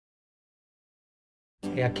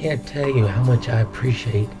Hey, I can't tell you how much I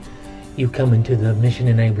appreciate you coming to the Mission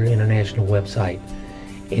Enabler International website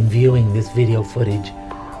and viewing this video footage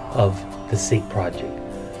of the Seek Project.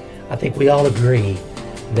 I think we all agree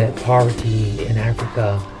that poverty in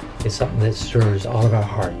Africa is something that stirs all of our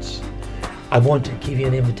hearts. I want to give you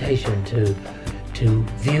an invitation to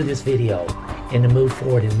view this video and to move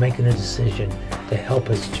forward in making a decision to help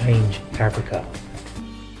us change Africa.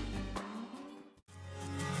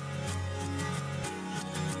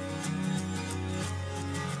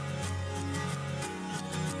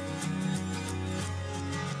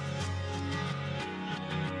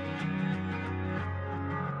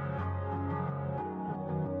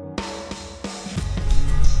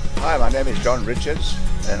 Hi, my name is John Richards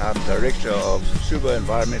and I'm Director of Suba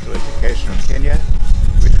Environmental Education of Kenya,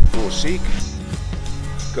 which we call Seek.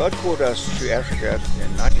 God called us to Africa in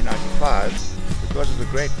 1995 because of the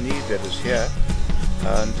great need that is here,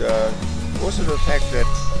 and also the fact that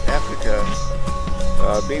Africa,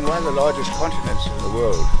 being one of the largest continents in the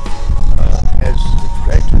world, has the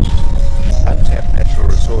greatest untapped natural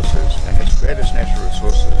resources, and its greatest natural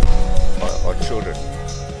resources are children.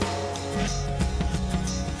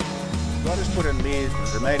 God has put in me,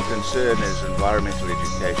 the main concern is environmental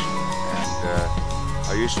education, and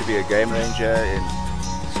I used to be a game ranger in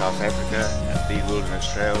South Africa and lead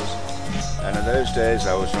wilderness trails, and in those days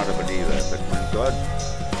I was not a believer, but when God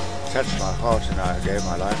touched my heart and I gave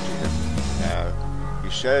my life to Him, He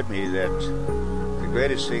showed me that the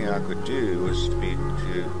greatest thing I could do was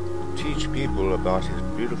to teach people about His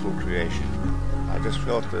beautiful creation. I just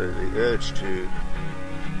felt the urge to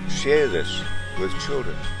share this with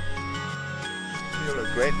children. I feel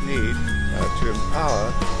a great need to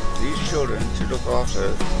empower these children to look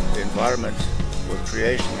after the environment or the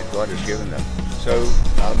creation that God has given them. So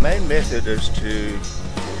our main method is to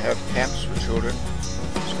have camps for children,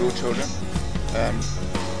 school children, and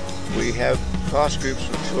we have class groups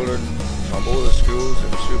for children from all the schools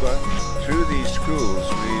in Suba. Through these schools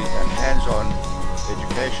and hands-on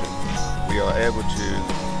education, we are able to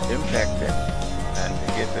impact them and to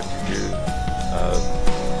get them to do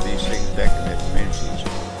these things back in their communities.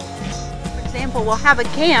 For example, we'll have a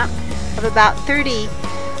camp of about 30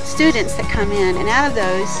 students that come in, and out of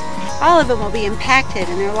those, all of them will be impacted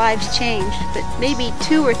and their lives changed, but maybe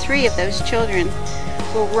 2 or 3 of those children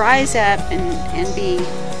will rise up and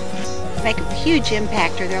make a huge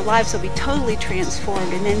impact, or their lives will be totally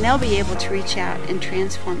transformed, and then they'll be able to reach out and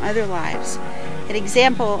transform other lives. An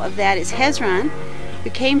example of that is Hezron, who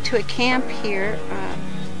came to a camp here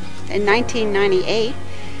in 1998,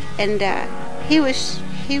 and he was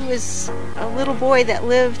a little boy that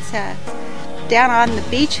lived down on the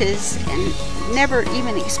beaches and never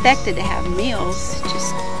even expected to have meals.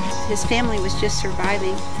 Just his family was just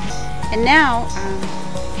surviving, and now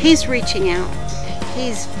he's reaching out.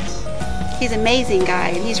 He's an amazing guy,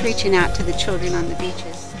 and he's reaching out to the children on the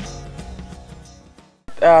beaches.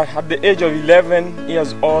 At the age of 11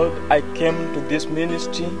 years old, I came to this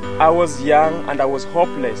ministry. I was young and I was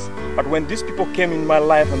hopeless. But when these people came in my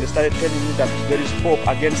life and they started telling me that there is hope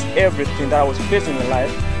against everything that I was facing in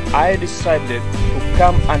life, I decided to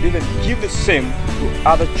come and even give the same to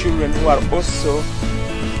other children who are also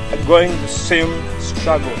going the same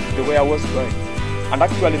struggle the way I was going. And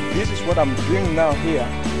actually, this is what I'm doing now here,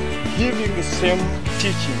 giving the same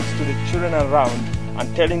teachings to the children around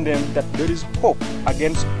and telling them that there is hope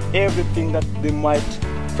against everything that they might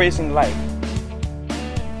face in life.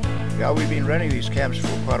 Yeah, we've been running these camps for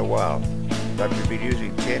quite a while, but we've been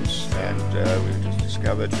using tents, and we've just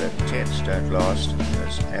discovered that tents don't last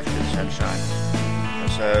after the sunshine.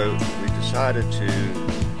 And so we decided to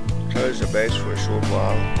close the base for a short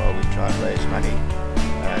while we try and raise money.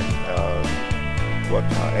 And what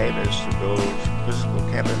our aim is to build physical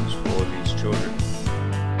cabins for these children.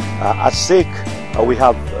 At Seek, we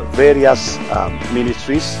have various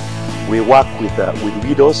ministries. We work with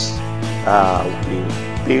widows.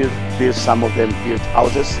 We build some of them build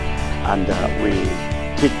houses, and we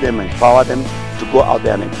teach them, empower them to go out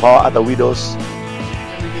there and empower other widows.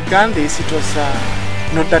 When we began this, it was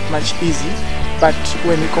not that much easy, but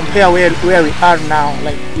when we compare where we are now,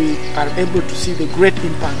 like, we are able to see the great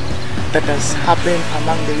impact that has happened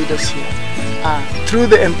among the widows here. Through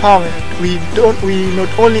the empowerment, we not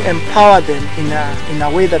only empower them in a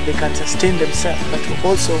way that they can sustain themselves, but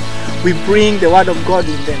we bring the Word of God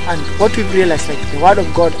in them. And what we've realized, like, the Word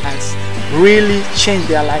of God has really changed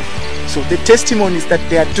their life. So the testimonies that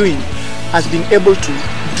they are doing has been able to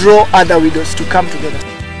draw other widows to come together.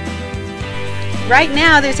 Right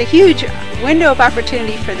now, there's a huge window of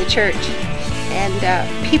opportunity for the church, and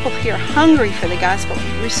people here hungry for the gospel,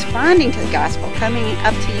 responding to the gospel, coming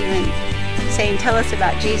up to you saying, tell us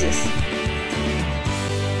about Jesus.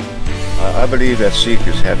 I believe that Seek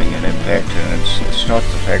is having an impact, and it's not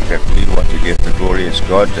the fact that we want to get the glory, it's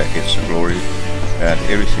God that gets the glory, and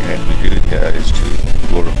everything that we do here is to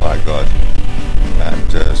glorify God.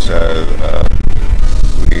 And so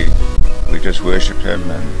we just worship Him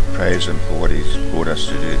and praise Him for what He's brought us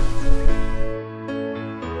to do.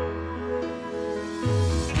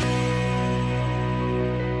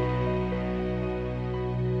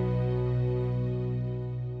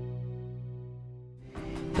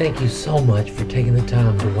 Thank you so much for taking the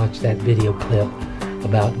time to watch that video clip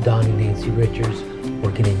about Don and Nancy Richards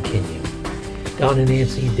working in Kenya. Don and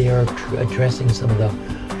Nancy, they are addressing some of the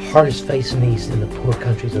hardest facing needs in the poor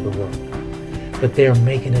countries of the world, but they are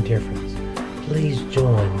making a difference. Please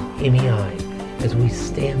join MEI as we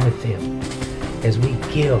stand with them, as we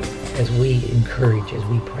give, as we encourage, as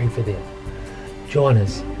we pray for them. Join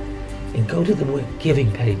us and go to the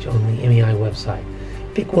giving page on the MEI website.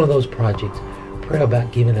 Pick one of those projects. Pray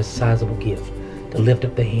about giving a sizable gift to lift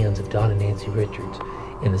up the hands of Don and Nancy Richards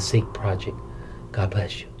and the Seek Project. God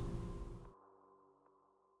bless you.